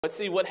But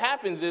see, what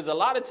happens is a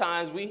lot of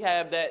times we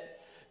have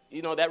that,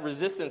 that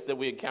resistance that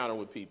we encounter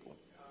with people.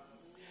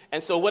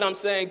 And so what I'm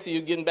saying to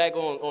you, getting back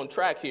on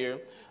track here,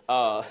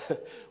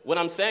 what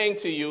I'm saying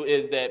to you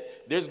is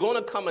that there's going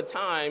to come a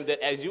time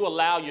that as you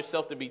allow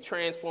yourself to be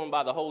transformed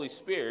by the Holy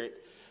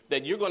Spirit,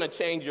 that you're going to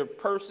change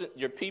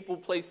your people,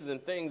 places,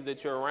 and things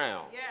that you're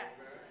around. Yes.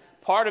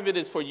 Part of it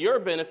is for your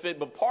benefit,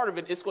 but part of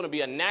it is going to be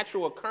a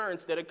natural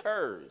occurrence that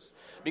occurs.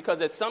 Because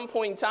at some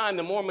point in time,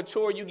 the more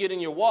mature you get in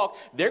your walk,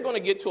 they're going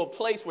to get to a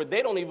place where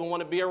they don't even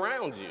want to be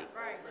around you.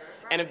 Right.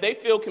 And if they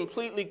feel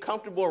completely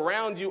comfortable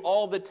around you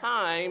all the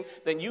time,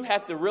 then you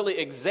have to really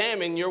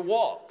examine your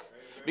walk.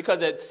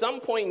 Because at some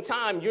point in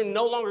time, you're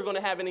no longer going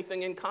to have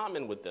anything in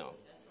common with them.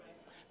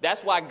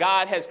 That's why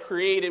God has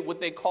created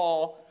what they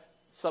call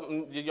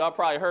something y'all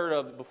probably heard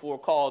of before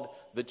called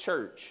the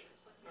church.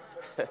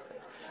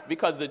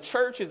 Because the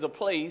church is a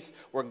place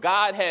where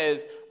God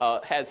has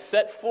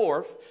set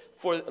forth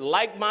for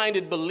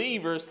like-minded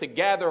believers to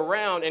gather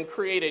around and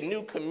create a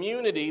new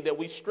community that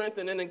we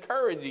strengthen and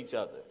encourage each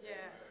other. Yes.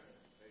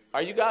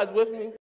 Are you guys with me?